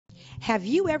Have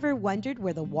you ever wondered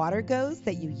where the water goes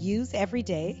that you use every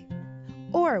day?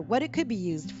 Or what it could be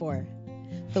used for?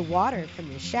 The water from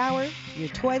your shower, your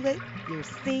toilet, your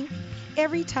sink,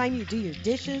 every time you do your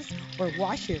dishes or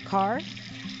wash your car?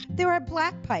 There are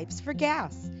black pipes for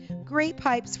gas, gray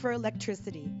pipes for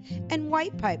electricity, and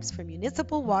white pipes for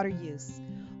municipal water use.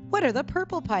 What are the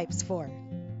purple pipes for?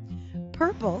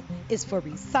 Purple is for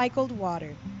recycled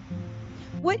water.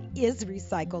 What is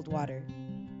recycled water?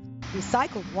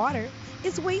 Recycled water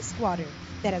is wastewater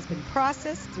that has been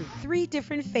processed through 3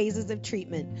 different phases of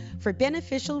treatment for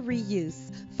beneficial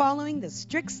reuse following the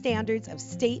strict standards of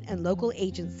state and local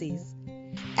agencies.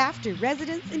 After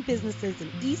residents and businesses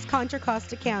in East Contra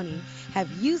Costa County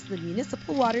have used the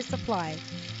municipal water supply,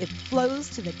 it flows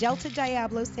to the Delta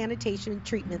Diablo Sanitation and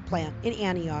Treatment Plant in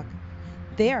Antioch.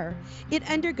 There, it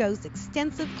undergoes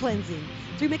extensive cleansing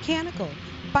through mechanical,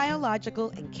 biological,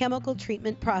 and chemical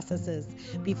treatment processes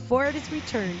before it is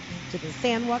returned to the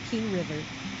San Joaquin River.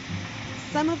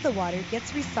 Some of the water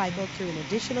gets recycled through an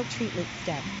additional treatment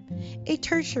step, a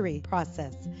tertiary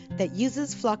process that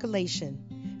uses flocculation,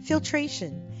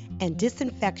 filtration, and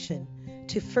disinfection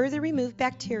to further remove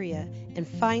bacteria and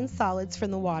fine solids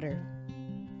from the water.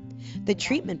 The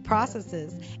treatment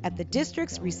processes at the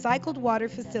district's recycled water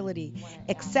facility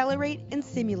accelerate and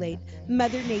simulate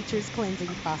Mother Nature's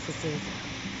cleansing processes,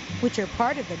 which are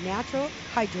part of the natural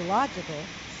hydrological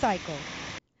cycle.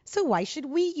 So why should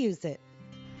we use it?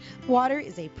 Water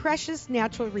is a precious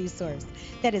natural resource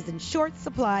that is in short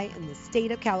supply in the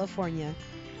state of California.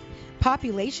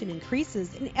 Population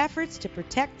increases in efforts to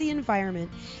protect the environment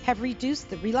have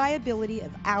reduced the reliability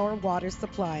of our water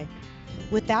supply.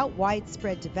 Without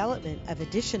widespread development of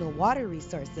additional water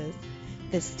resources,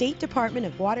 the State Department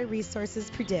of Water Resources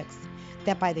predicts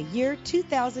that by the year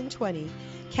 2020,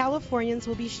 Californians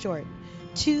will be short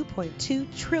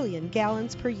 2.2 trillion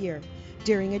gallons per year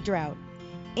during a drought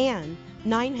and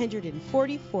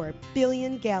 944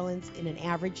 billion gallons in an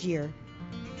average year.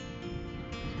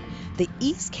 The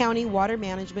East County Water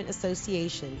Management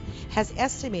Association has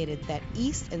estimated that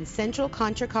East and Central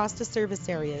Contra Costa service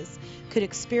areas could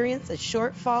experience a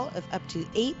shortfall of up to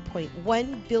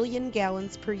 8.1 billion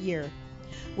gallons per year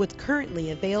with currently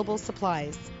available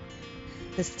supplies.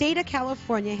 The state of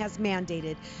California has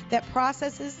mandated that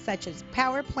processes such as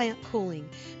power plant cooling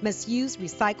must use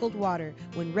recycled water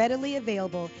when readily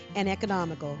available and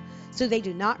economical, so they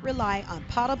do not rely on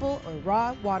potable or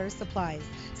raw water supplies,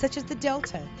 such as the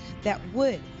Delta, that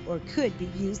would or could be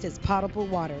used as potable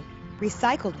water.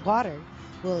 Recycled water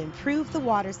will improve the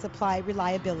water supply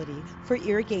reliability for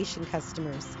irrigation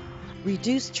customers,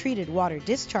 reduce treated water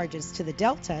discharges to the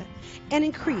Delta, and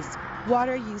increase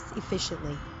water use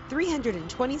efficiently.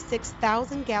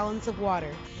 326,000 gallons of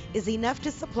water is enough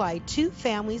to supply 2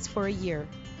 families for a year.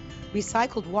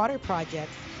 Recycled water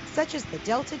projects such as the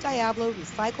Delta Diablo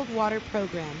Recycled Water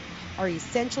Program are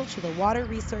essential to the water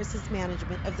resources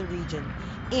management of the region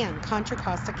and Contra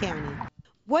Costa County.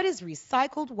 What is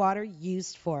recycled water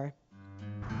used for?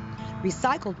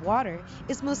 Recycled water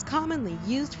is most commonly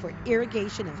used for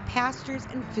irrigation of pastures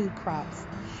and food crops,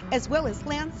 as well as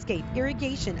landscape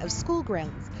irrigation of school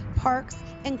grounds, parks,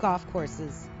 and golf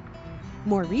courses.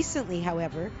 More recently,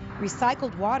 however,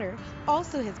 recycled water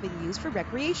also has been used for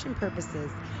recreation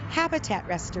purposes, habitat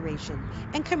restoration,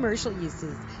 and commercial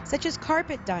uses such as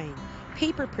carpet dyeing,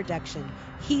 paper production,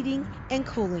 heating, and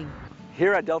cooling.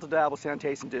 Here at Delta Diablo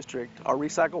Sanitation District, our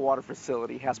recycled water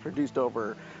facility has produced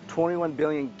over 21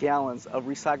 billion gallons of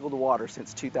recycled water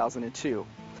since 2002.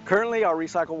 Currently, our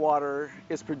recycled water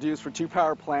is produced for 2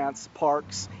 power plants,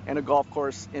 parks, and a golf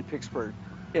course in Pittsburgh.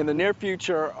 In the near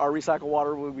future, our recycled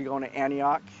water will be going to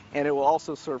Antioch, and it will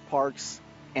also serve parks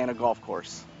and a golf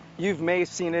course. You may have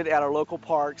seen it at our local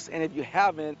parks, and if you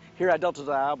haven't, here at Delta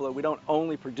Diablo, we don't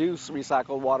only produce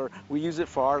recycled water, we use it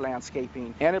for our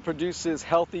landscaping, and it produces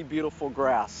healthy, beautiful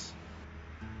grass.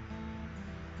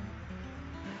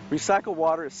 Recycled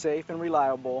water is safe and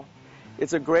reliable.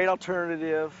 It's a great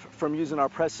alternative from using our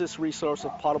precious resource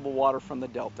of potable water from the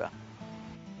Delta.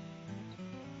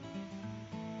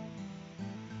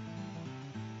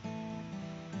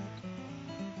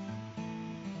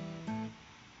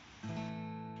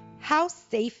 How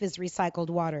safe is recycled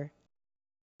water?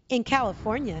 In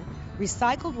California,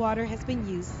 recycled water has been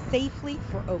used safely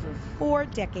for over 4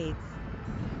 decades.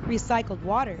 Recycled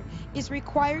water is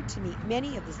required to meet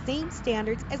many of the same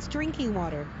standards as drinking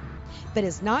water, but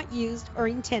is not used or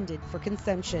intended for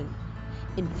consumption.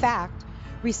 In fact,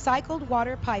 recycled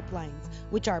water pipelines,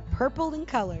 which are purple in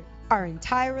color, are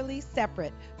entirely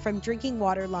separate from drinking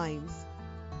water lines.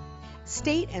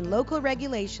 State and local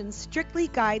regulations strictly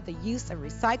guide the use of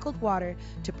recycled water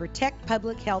to protect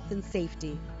public health and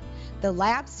safety. The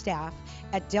lab staff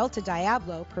at Delta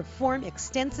Diablo perform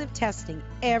extensive testing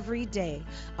every day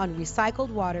on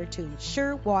recycled water to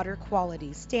ensure water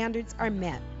quality standards are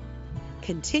met.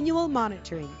 Continual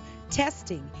monitoring,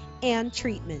 testing, and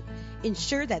treatment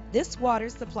ensure that this water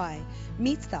supply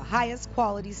meets the highest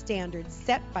quality standards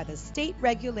set by the state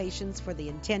regulations for the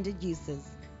intended uses.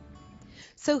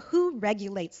 So who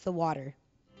regulates the water?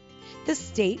 The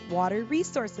State Water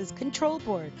Resources Control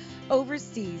Board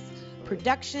oversees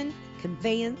production,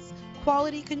 conveyance,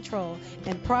 quality control,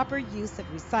 and proper use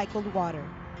of recycled water.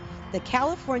 The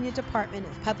California Department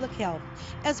of Public Health,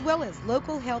 as well as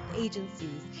local health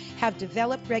agencies, have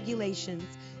developed regulations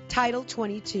Title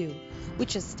 22,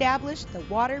 which established the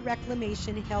water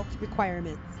reclamation health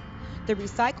requirements. The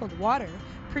recycled water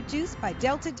produced by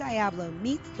Delta Diablo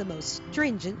meets the most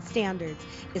stringent standards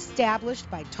established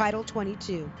by Title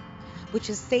 22, which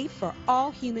is safe for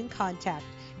all human contact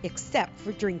except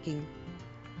for drinking.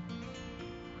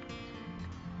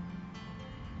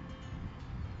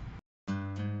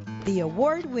 The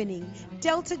award-winning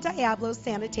Delta Diablo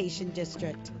Sanitation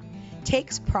District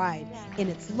takes pride in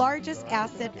its largest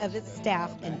asset of its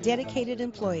staff and dedicated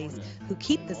employees who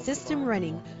keep the system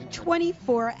running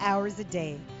 24 hours a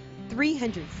day,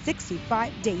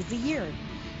 365 days a year,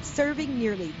 serving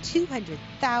nearly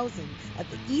 200,000 of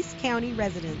the East County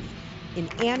residents in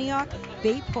Antioch,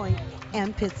 Bay Point,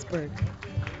 and Pittsburgh.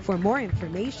 For more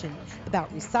information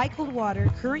about recycled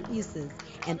water current uses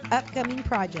and upcoming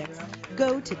projects,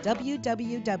 go to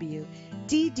www.ddsd.org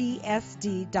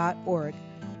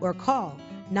or call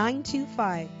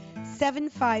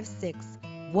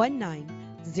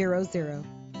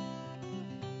 925-756-1900.